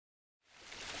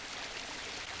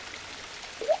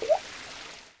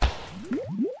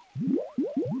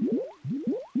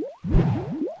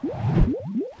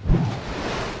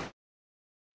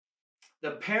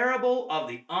parable of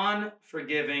the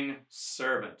unforgiving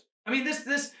servant. I mean,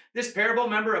 this parable,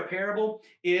 remember, a parable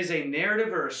is a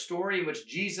narrative or a story in which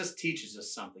Jesus teaches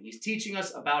us something. He's teaching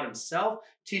us about himself,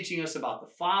 teaching us about the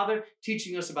Father,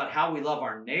 teaching us about how we love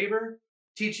our neighbor,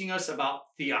 teaching us about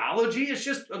theology. It's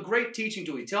just a great teaching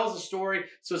tool. He tells a story,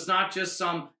 so it's not just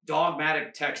some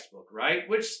dogmatic textbook, right?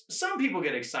 Which some people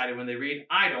get excited when they read.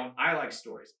 I don't. I like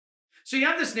stories. So you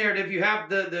have this narrative. You have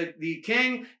the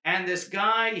king and this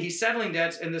guy. He's settling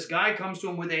debts, and this guy comes to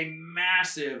him with a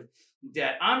massive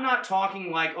debt. I'm not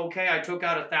talking like, okay, I took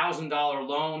out $1,000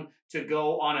 loan to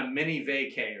go on a mini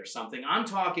vacay or something. I'm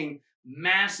talking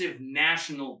massive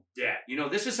national debt. You know,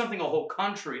 this is something a whole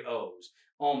country owes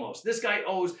almost. This guy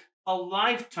owes a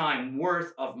lifetime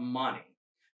worth of money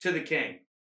to the king.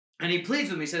 And he pleads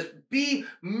with him. He says, be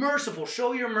merciful.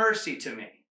 Show your mercy to me.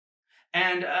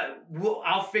 And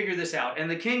I'll figure this out. And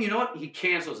the king, you know what? He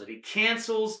cancels it. He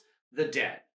cancels the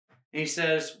debt. And he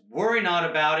says, worry not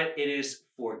about it. It is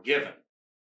forgiven.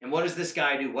 And what does this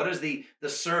guy do? What does the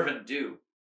servant do?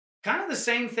 Kind of the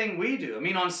same thing we do. I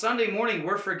mean, on Sunday morning,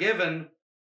 we're forgiven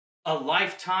a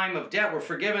lifetime of debt. We're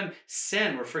forgiven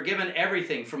sin. We're forgiven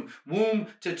everything. From womb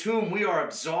to tomb, we are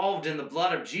absolved in the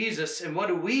blood of Jesus. And what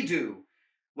do we do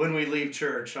when we leave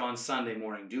church on Sunday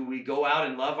morning? Do we go out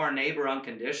and love our neighbor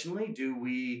unconditionally? Do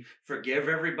we forgive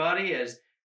everybody as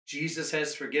Jesus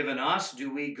has forgiven us?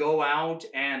 Do we go out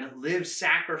and live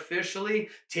sacrificially,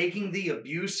 taking the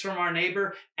abuse from our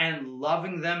neighbor and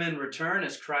loving them in return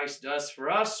as Christ does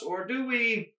for us? Or do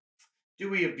we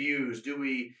abuse? Do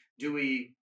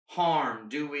we harm?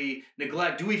 Do we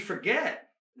neglect? Do we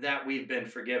forget that we've been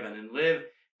forgiven and live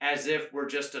as if we're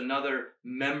just another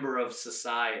member of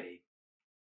society?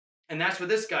 And that's what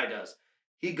this guy does.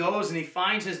 He goes and he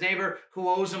finds his neighbor who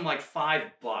owes him like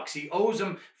 $5. He owes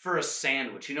him for a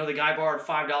sandwich. You know, the guy borrowed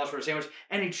 $5 for a sandwich,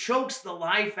 and he chokes the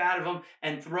life out of him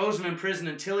and throws him in prison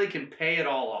until he can pay it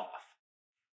all off.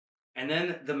 And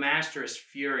then the master is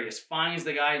furious, finds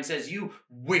the guy and says, you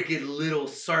wicked little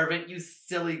servant, you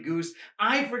silly goose,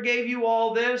 I forgave you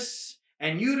all this,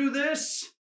 and you do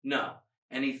this? No.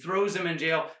 And he throws him in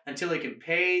jail until he can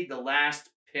pay the last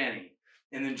penny.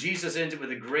 And then Jesus ends it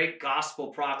with a great gospel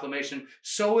proclamation.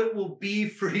 So it will be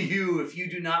for you if you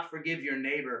do not forgive your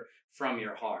neighbor from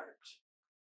your heart.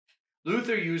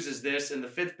 Luther uses this in the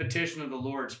fifth petition of the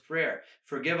Lord's Prayer.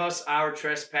 Forgive us our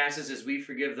trespasses as we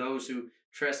forgive those who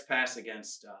trespass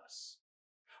against us.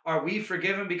 Are we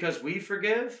forgiven because we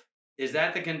forgive? Is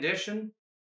that the condition?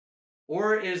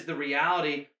 Or is the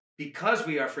reality, because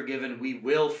we are forgiven, we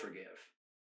will forgive?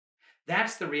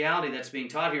 That's the reality that's being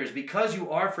taught here, is because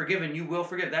you are forgiven, you will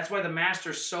forgive. That's why the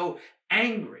master's so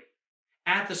angry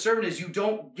at the servant, is you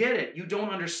don't get it. You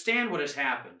don't understand what has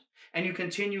happened, and you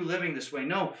continue living this way.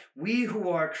 No, we who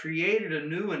are created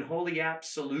anew in holy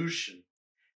absolution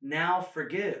now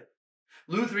forgive.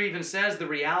 Luther even says the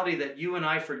reality that you and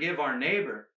I forgive our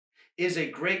neighbor is a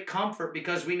great comfort,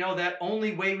 because we know that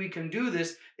only way we can do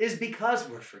this is because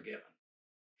we're forgiven.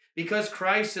 Because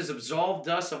Christ has absolved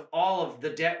us of all of the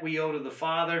debt we owe to the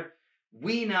Father,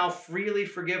 we now freely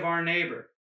forgive our neighbor,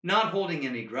 not holding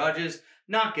any grudges,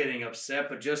 not getting upset,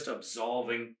 but just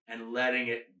absolving and letting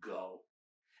it go.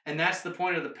 And that's the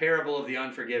point of the parable of the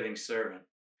unforgiving servant.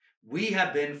 We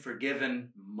have been forgiven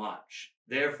much,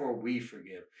 therefore we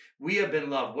forgive. We have been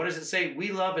loved. What does it say?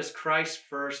 We love as Christ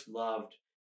first loved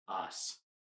us.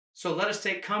 So let us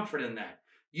take comfort in that.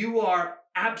 You are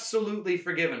absolutely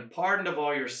forgiven, pardoned of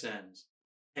all your sins.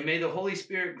 And may the Holy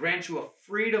Spirit grant you a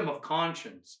freedom of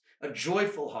conscience, a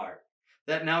joyful heart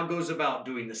that now goes about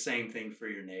doing the same thing for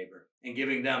your neighbor and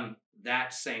giving them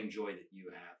that same joy that you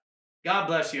have. God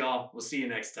bless you all. We'll see you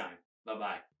next time.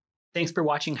 Bye-bye. Thanks for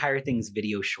watching Higher Things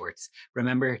video shorts.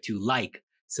 Remember to like,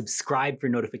 subscribe for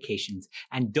notifications,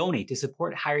 and donate to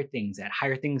support Higher Things at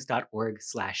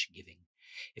higherthings.org/giving.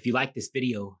 If you like this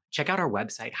video, check out our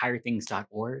website,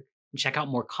 higherthings.org, and check out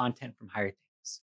more content from Higher Things.